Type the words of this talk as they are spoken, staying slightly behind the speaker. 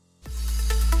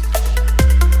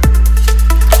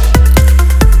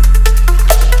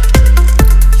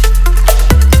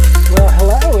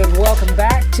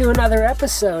another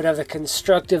episode of the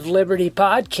Constructive Liberty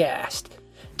Podcast.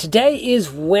 Today is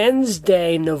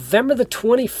Wednesday, November the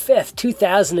 25th,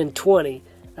 2020.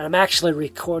 And I'm actually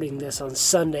recording this on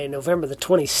Sunday, November the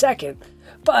 22nd,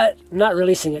 but I'm not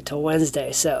releasing it till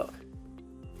Wednesday, so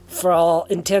for all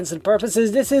intents and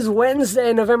purposes, this is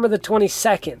Wednesday, November the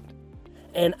 22nd.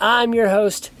 And I'm your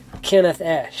host, Kenneth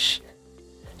Esch.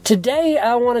 Today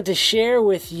I wanted to share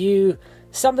with you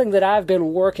something that I've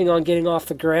been working on getting off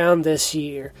the ground this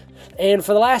year. And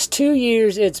for the last 2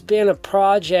 years, it's been a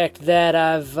project that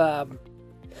I've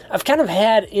kind of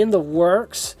had in the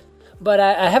works, but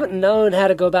I haven't known how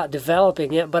to go about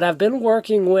developing it. But I've been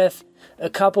working with a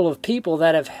couple of people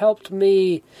that have helped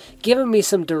me, given me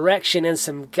some direction and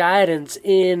some guidance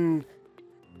in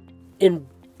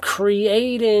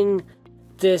creating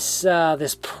this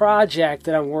project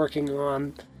that I'm working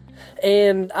on.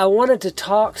 And I wanted to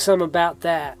talk some about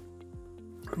that.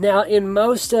 Now, in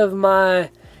most of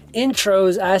my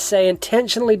intros, I say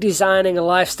intentionally designing a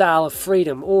lifestyle of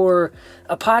freedom, or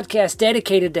a podcast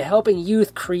dedicated to helping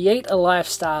youth create a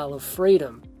lifestyle of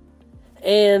freedom.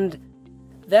 And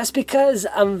that's because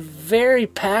I'm very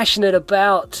passionate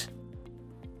about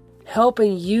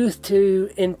helping youth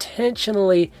to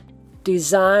intentionally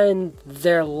design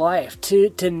their life,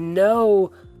 to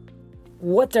know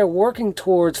what they're working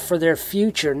towards for their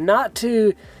future, not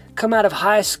to come out of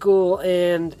high school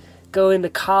and go into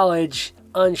college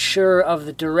unsure of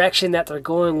the direction that they're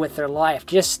going with their life,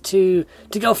 just to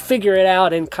go figure it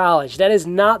out in college. That is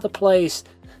not the place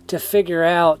to figure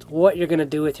out what you're going to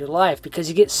do with your life, because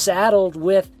you get saddled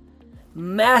with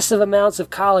massive amounts of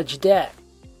college debt.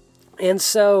 And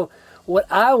so what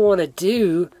I want to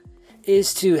do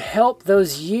is to help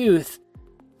those youth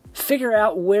figure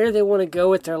out where they want to go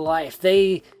with their life.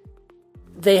 They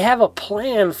have a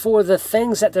plan for the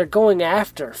things that they're going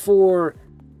after, for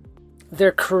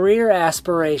their career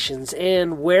aspirations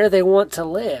and where they want to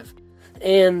live.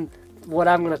 And what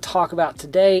I'm going to talk about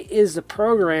today is the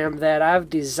program that I've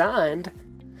designed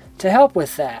to help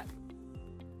with that.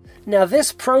 Now,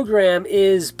 this program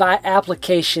is by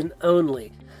application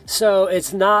only. So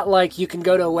it's not like you can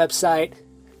go to a website,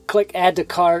 click add to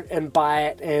cart and buy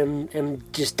it and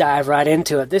just dive right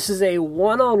into it. This is a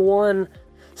one-on-one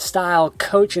style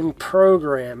coaching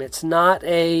program. It's not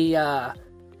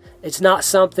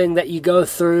something that you go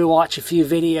through, watch a few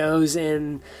videos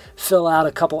and fill out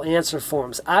a couple answer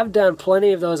forms. I've done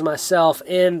plenty of those myself,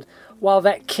 and while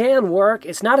that can work,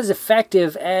 it's not as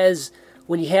effective as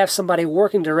when you have somebody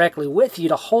working directly with you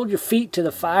to hold your feet to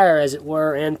the fire, as it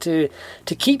were, and to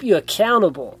keep you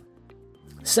accountable.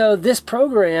 So this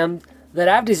program that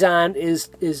I've designed is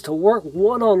to work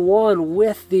one-on-one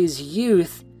with these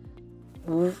youth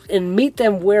and meet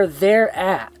them where they're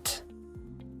at.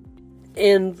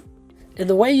 And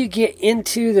the way you get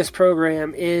into this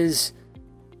program is,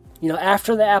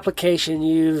 after the application,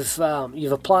 you've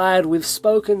applied, we've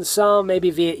spoken some,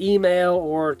 maybe via email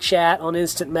or chat on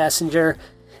Instant Messenger,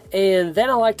 and then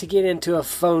I like to get into a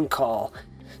phone call.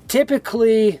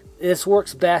 Typically, this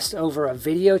works best over a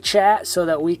video chat so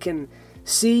that we can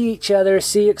see each other,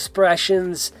 see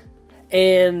expressions,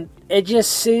 and it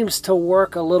just seems to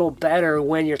work a little better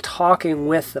when you're talking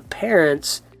with the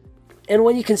parents. And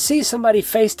when you can see somebody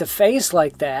face-to-face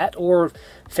like that, or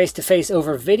face-to-face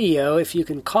over video, if you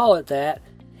can call it that,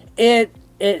 it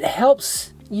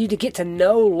helps you to get to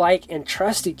know, like, and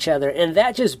trust each other. And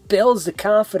that just builds the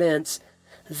confidence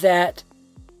that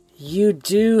you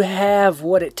do have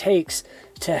what it takes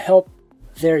to help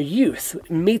their youth,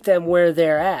 meet them where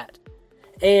they're at.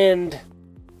 And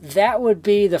that would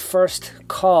be the first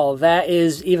call. That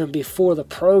is even before the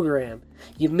program.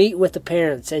 You meet with the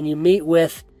parents and you meet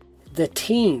with the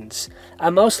teens.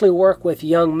 I mostly work with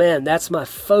young men. That's my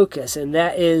focus, and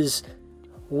that's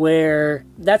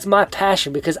my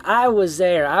passion, because I was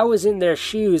there. I was in their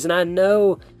shoes, and I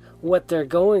know what they're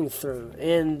going through,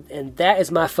 and that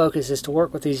is my focus, is to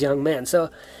work with these young men. So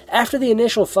after the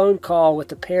initial phone call with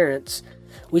the parents,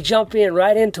 we jump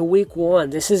right into week 1.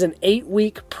 This is an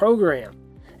 8-week program,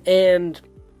 and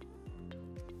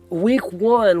week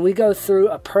 1 we go through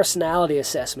a personality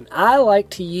assessment. I like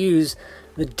to use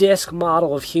the DISC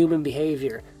model of human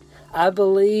behavior. I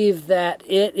believe that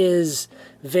it is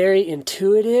very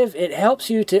intuitive. It helps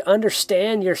you to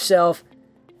understand yourself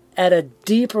at a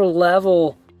deeper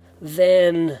level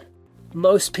than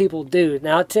most people do.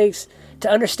 Now, it takes to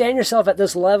understand yourself at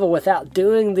this level without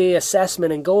doing the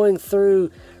assessment and going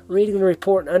through reading the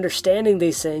report and understanding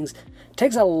these things. It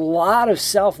takes a lot of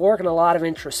self-work and a lot of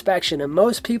introspection, and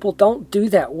most people don't do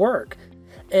that work.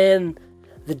 And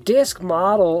the DISC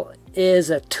model is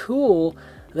a tool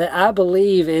that I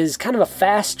believe is kind of a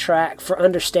fast track for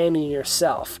understanding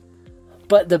yourself.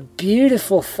 But the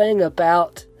beautiful thing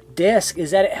about DISC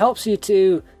is that it helps you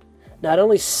to not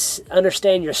only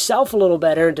understand yourself a little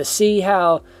better and to see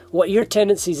what your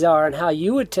tendencies are and how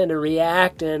you would tend to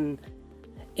react and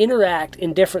interact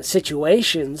in different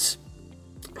situations.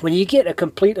 When you get a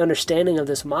complete understanding of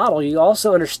this model, you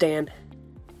also understand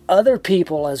other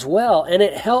people as well, and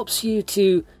it helps you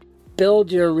to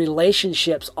build your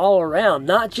relationships all around,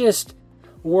 not just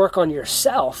work on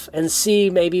yourself and see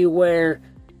maybe where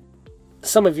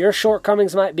some of your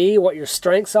shortcomings might be, what your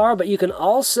strengths are, but you can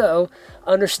also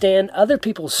understand other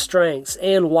people's strengths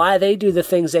and why they do the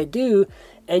things they do,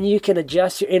 and you can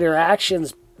adjust your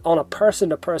interactions on a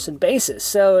person-to-person basis.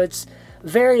 So it's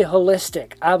very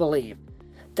holistic, I believe.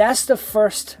 That's the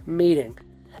first meeting.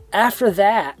 After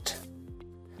that,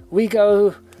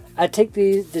 I take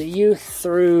the youth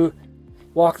through,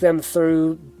 walk them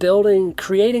through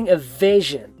creating a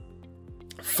vision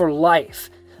for life.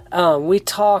 We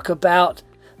talk about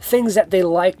things that they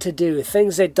like to do,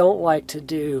 things they don't like to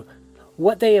do,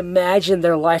 what they imagine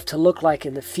their life to look like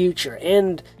in the future,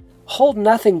 and hold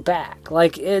nothing back.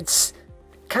 Like, it's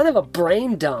kind of a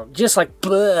brain dump, just like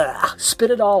blah, spit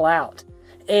it all out.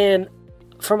 And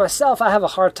for myself, I have a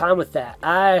hard time with that.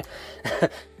 I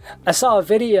saw a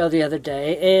video the other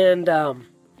day, and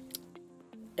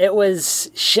it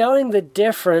was showing the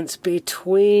difference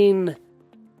between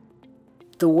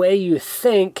the way you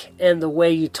think and the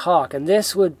way you talk. And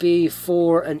this would be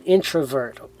for an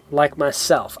introvert like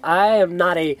myself. I am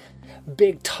not a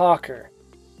big talker.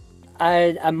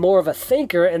 I'm more of a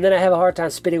thinker, and then I have a hard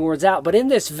time spitting words out. But in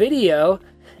this video,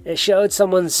 it showed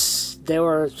they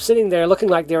were sitting there looking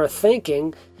like they were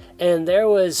thinking, and there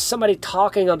was somebody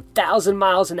talking 1,000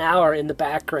 miles an hour in the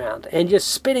background and just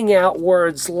spitting out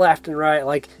words left and right,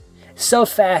 like so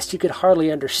fast you could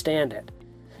hardly understand it.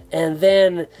 And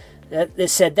then it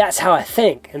said, that's how I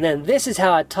think, and then this is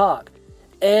how I talk.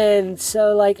 And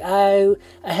so, like, I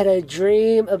had a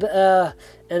dream, and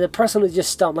the person was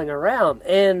just stumbling around.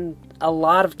 And a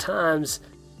lot of times,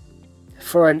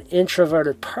 for an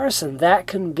introverted person, that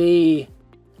can be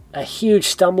a huge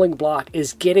stumbling block,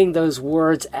 is getting those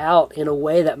words out in a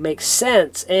way that makes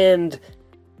sense. And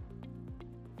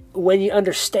when you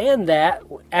understand that,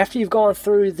 after you've gone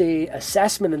through the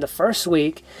assessment in the first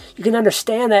week, you can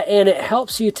understand that, and it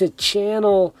helps you to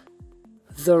channel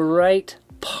the right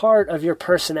part of your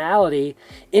personality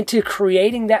into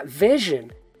creating that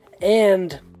vision.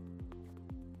 And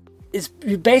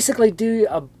you basically do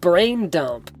a brain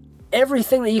dump.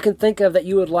 Everything that you can think of that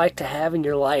you would like to have in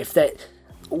your life, that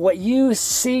what you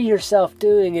see yourself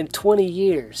doing in 20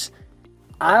 years,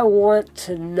 I want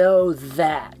to know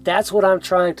that. That's what I'm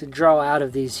trying to draw out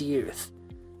of these youth.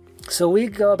 So we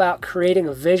go about creating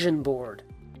a vision board.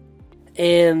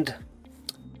 And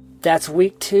that's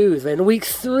week 2. Then week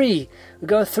 3, we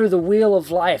go through the wheel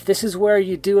of life. This is where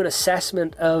you do an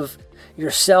assessment of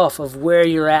yourself, of where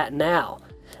you're at now.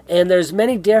 And there's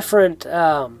many different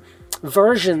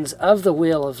versions of the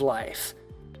wheel of life.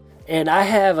 And I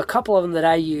have a couple of them that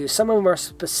I use. Some of them are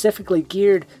specifically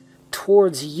geared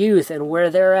towards youth and where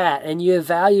they're at. And you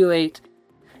evaluate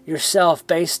yourself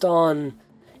based on,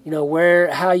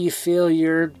 how you feel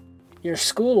your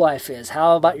school life is.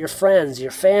 How about your friends,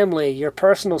 your family, your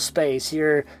personal space,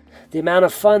 the amount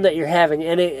of fun that you're having.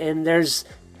 And there's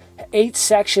 8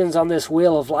 sections on this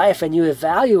wheel of life, and you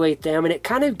evaluate them, and it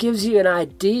kind of gives you an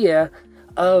idea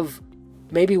of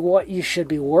maybe what you should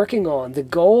be working on, the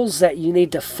goals that you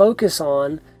need to focus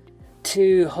on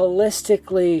to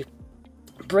holistically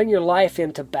bring your life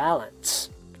into balance.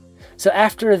 So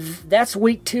that's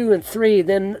week 2 and 3,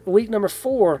 then week number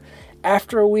 4,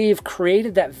 after we've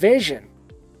created that vision,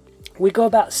 we go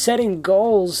about setting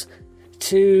goals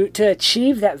to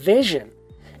achieve that vision.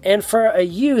 And for a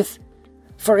youth,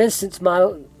 for instance, my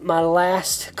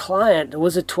last client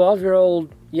was a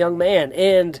 12-year-old young man,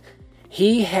 and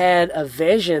he had a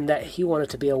vision that he wanted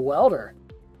to be a welder.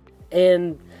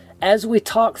 And as we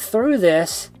talked through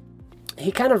this,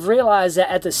 he kind of realized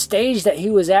that at the stage that he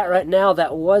was at right now,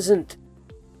 that wasn't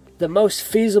the most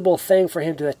feasible thing for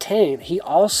him to attain. He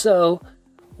also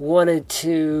wanted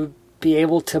to be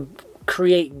able to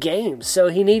create games. So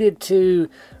he needed to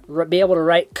be able to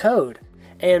write code.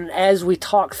 And as we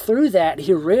talked through that,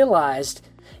 he realized,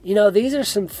 these are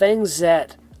some things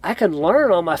that I can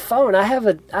learn on my phone. I have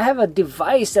a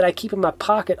device that I keep in my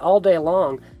pocket all day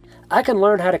long. I can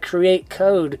learn how to create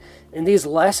code in these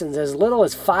lessons as little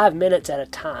as 5 minutes at a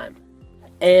time.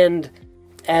 And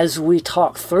as we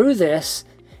talk through this,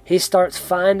 he starts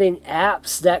finding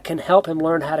apps that can help him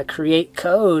learn how to create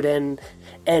code, and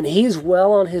he's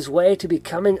well on his way to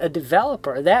becoming a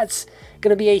developer. That's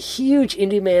going to be a huge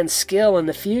in-demand skill in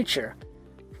the future.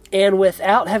 And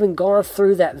without having gone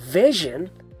through that vision,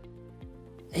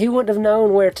 he wouldn't have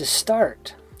known where to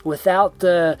start without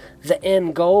the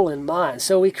end goal in mind.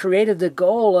 So we created the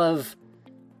goal of,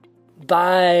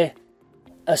 by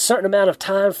a certain amount of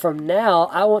time from now,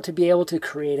 I want to be able to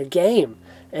create a game.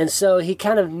 And so he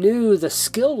kind of knew the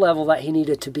skill level that he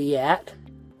needed to be at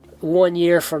 1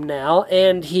 year from now,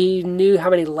 and he knew how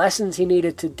many lessons he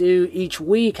needed to do each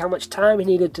week, how much time he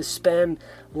needed to spend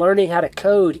learning how to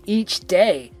code each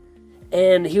day.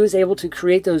 And he was able to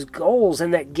create those goals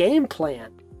and that game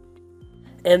plan.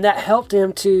 And that helped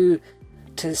him to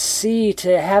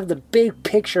have the big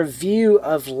picture view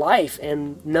of life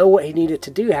and know what he needed to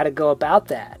do, how to go about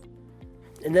that.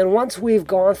 And then once we've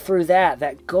gone through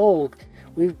that goal,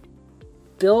 we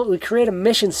create a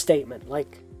mission statement.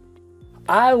 Like,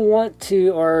 I am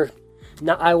a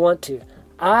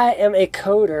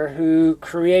coder who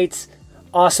creates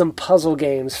awesome puzzle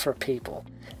games for people.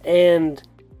 And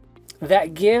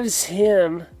that gives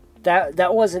him,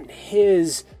 that wasn't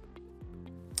his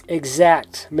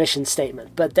exact mission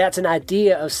statement, but that's an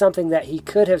idea of something that he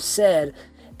could have said.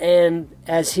 And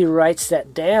as he writes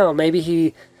that down, maybe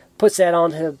he puts that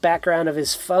on the background of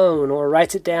his phone or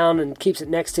writes it down and keeps it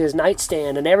next to his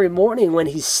nightstand. And every morning when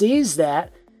he sees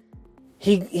that,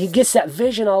 he gets that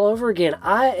vision all over again.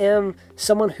 I am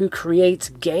someone who creates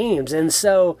games. And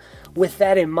so with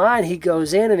that in mind, he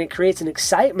goes in and it creates an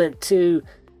excitement to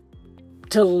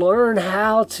learn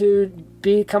how to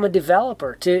become a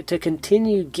developer, to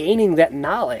continue gaining that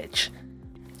knowledge.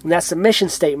 And that's the mission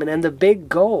statement and the big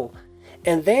goal.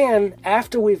 And then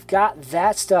after we've got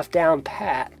that stuff down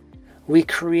pat, we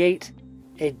create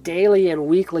a daily and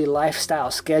weekly lifestyle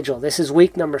schedule. This is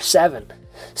week number 7.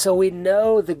 So we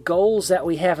know the goals that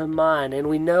we have in mind, and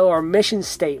we know our mission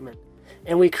statement,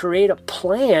 and we create a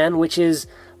plan, which is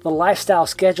the lifestyle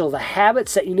schedule, the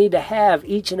habits that you need to have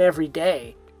each and every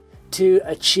day to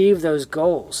achieve those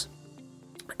goals.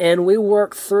 And we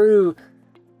work through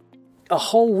a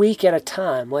whole week at a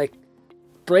time, like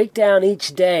break down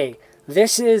each day.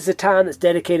 This is the time that's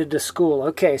dedicated to school.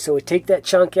 Okay, so we take that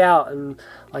chunk out and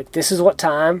like, this is what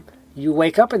time you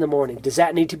wake up in the morning. Does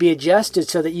that need to be adjusted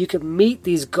so that you can meet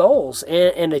these goals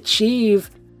and achieve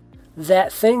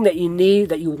that thing that you need,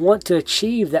 that you want to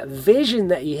achieve, that vision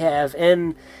that you have,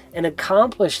 and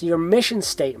accomplish your mission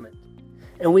statement?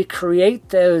 And we create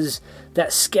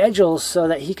that schedule so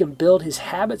that he can build his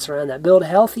habits around that, build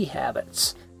healthy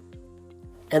habits.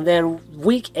 And then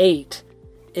week 8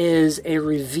 is a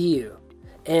review.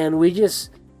 And we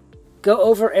just go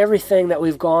over everything that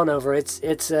we've gone over.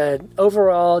 It's an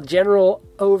overall general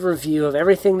overview of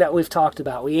everything that we've talked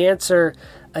about. We answer,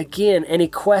 again, any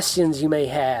questions you may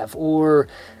have or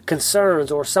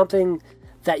concerns or something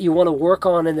that you want to work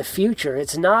on in the future.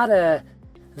 It's not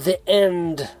the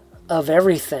end of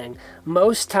everything.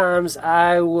 Most times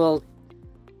I will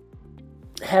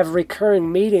have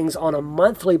recurring meetings on a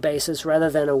monthly basis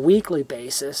rather than a weekly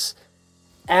basis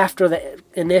after the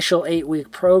initial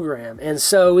 8-week program. And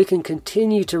so we can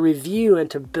continue to review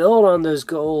and to build on those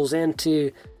goals and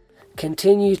to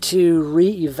continue to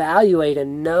reevaluate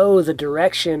and know the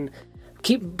direction.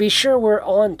 Be sure we're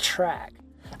on track.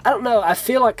 I don't know, I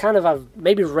feel like kind of I've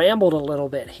maybe rambled a little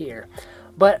bit here,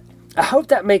 but I hope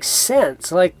that makes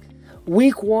sense. Like,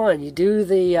 week 1, you do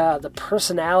the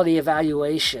personality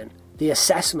evaluation, the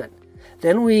assessment.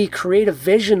 Then we create a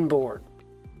vision board.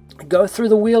 Go through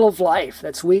the wheel of life.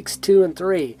 That's weeks 2 and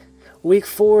 3. Week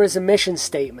 4 is a mission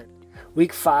statement.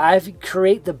 Week 5, you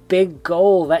create the big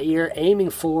goal that you're aiming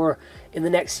for in the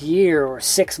next year or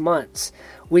 6 months.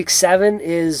 Week 7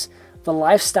 is the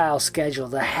lifestyle schedule,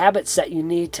 the habits that you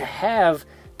need to have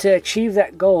to achieve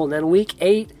that goal. And then week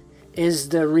 8 is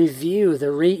the review, the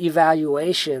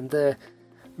reevaluation, the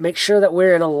make sure that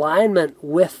we're in alignment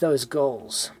with those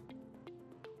goals.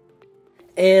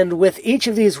 And with each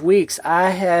of these weeks, I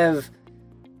have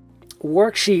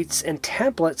worksheets and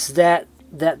templates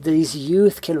that these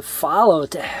youth can follow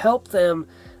to help them.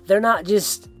 They're not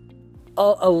just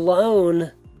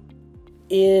alone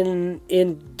in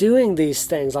doing these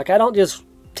things. Like, I don't just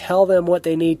tell them what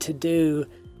they need to do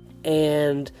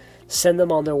and send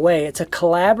them on their way. It's a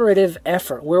collaborative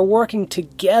effort. We're working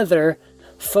together,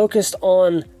 focused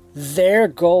on their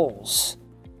goals,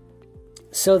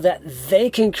 so that they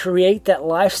can create that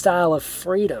lifestyle of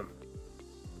freedom.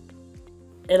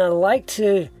 And I like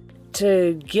to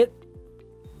get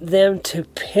them to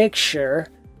picture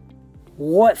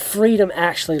what freedom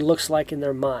actually looks like in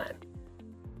their mind.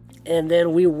 And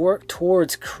then we work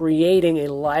towards creating a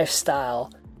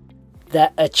lifestyle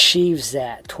that achieves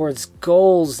that, towards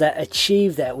goals that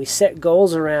achieve that. We set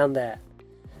goals around that.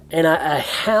 And I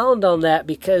hound on that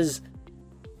because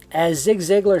As Zig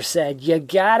Ziglar said, you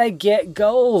gotta get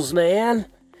goals, man.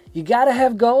 You gotta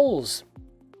have goals.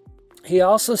 He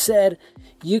also said,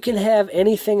 you can have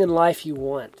anything in life you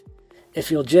want if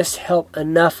you'll just help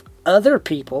enough other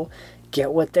people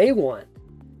get what they want.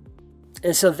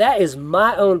 And so that is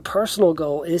my own personal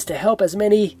goal, is to help as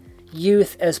many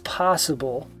youth as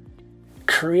possible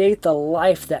create the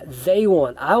life that they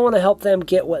want. I want to help them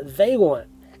get what they want,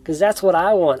 because that's what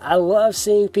I want. I love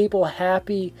seeing people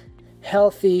happy,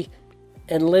 healthy,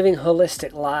 and living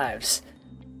holistic lives.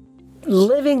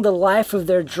 Living the life of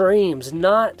their dreams,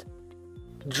 not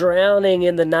drowning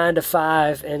in the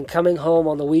 9-to-5 and coming home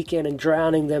on the weekend and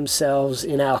drowning themselves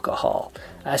in alcohol.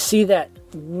 I see that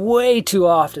way too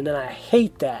often, and I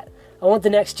hate that. I want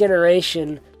the next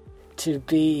generation to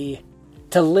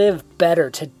live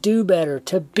better, to do better,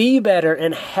 to be better,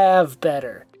 and have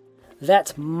better.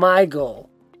 That's my goal.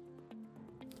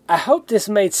 I hope this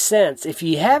made sense. If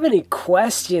you have any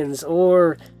questions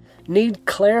or need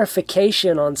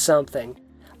clarification on something,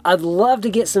 I'd love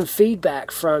to get some feedback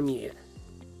from you.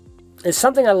 It's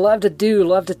something I love to do,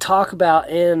 love to talk about,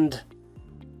 and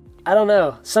I don't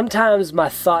know, sometimes my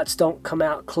thoughts don't come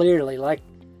out clearly. Like,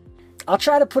 I'll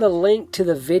try to put a link to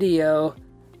the video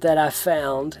that I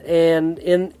found, and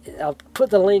I'll put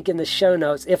the link in the show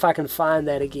notes if I can find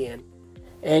that again.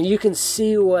 And you can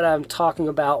see what I'm talking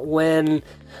about when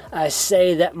I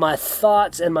say that my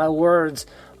thoughts and my words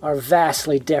are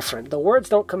vastly different. The words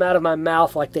don't come out of my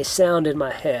mouth like they sound in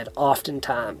my head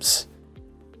oftentimes.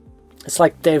 It's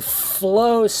like they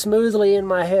flow smoothly in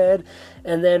my head,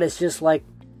 and then it's just like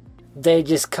they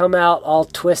just come out all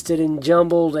twisted and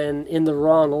jumbled and in the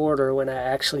wrong order when I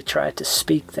actually try to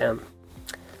speak them.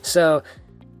 So,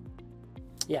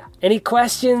 yeah. Any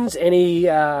questions, any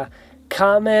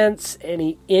comments,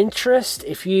 any interest?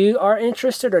 If you are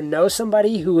interested or know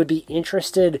somebody who would be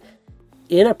interested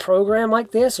in a program like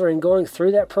this or in going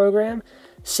through that program,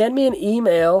 send me an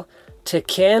email to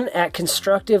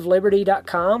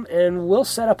ken@constructiveliberty.com, and we'll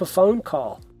set up a phone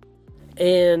call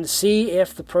and see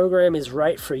if the program is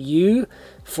right for you,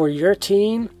 for your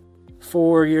team,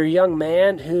 for your young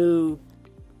man who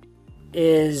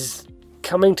is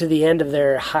coming to the end of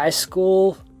their high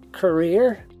school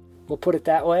career, we'll put it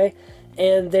that way,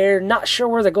 and they're not sure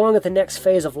where they're going with the next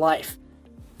phase of life.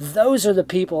 Those are the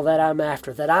people that I'm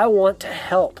after, that I want to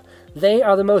help. They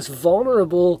are the most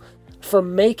vulnerable for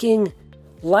making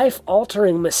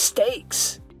life-altering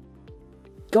mistakes.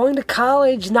 Going to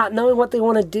college, not knowing what they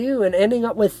want to do, and ending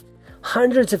up with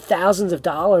hundreds of thousands of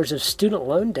dollars of student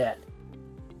loan debt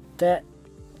that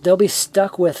they'll be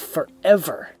stuck with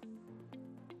forever.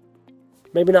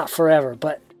 Maybe not forever,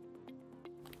 but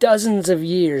dozens of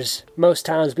years, most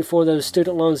times, before those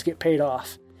student loans get paid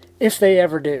off. If they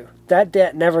ever do. That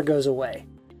debt never goes away.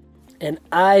 And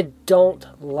I don't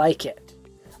like it.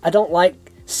 I don't like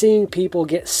seeing people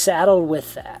get saddled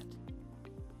with that.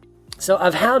 So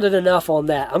I've hounded enough on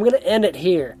that. I'm going to end it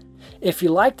here. If you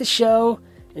like the show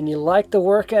and you like the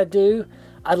work I do,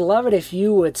 I'd love it if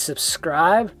you would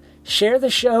subscribe, share the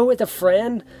show with a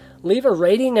friend, leave a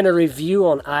rating and a review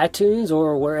on iTunes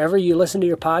or wherever you listen to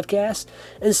your podcast,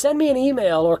 and send me an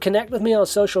email or connect with me on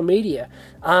social media.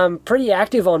 I'm pretty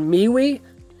active on MeWe.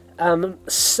 I'm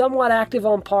somewhat active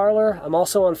on Parler. I'm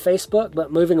also on Facebook,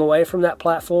 but moving away from that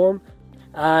platform.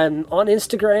 I'm on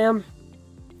Instagram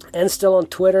and still on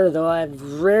Twitter, though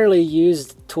I've rarely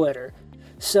used Twitter.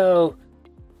 So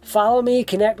follow me,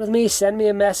 connect with me, send me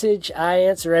a message. I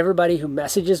answer everybody who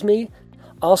messages me.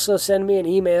 Also send me an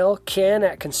email,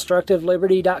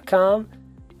 ken@constructiveliberty.com,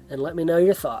 and let me know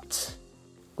your thoughts.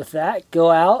 With that,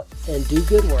 go out and do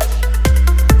good work.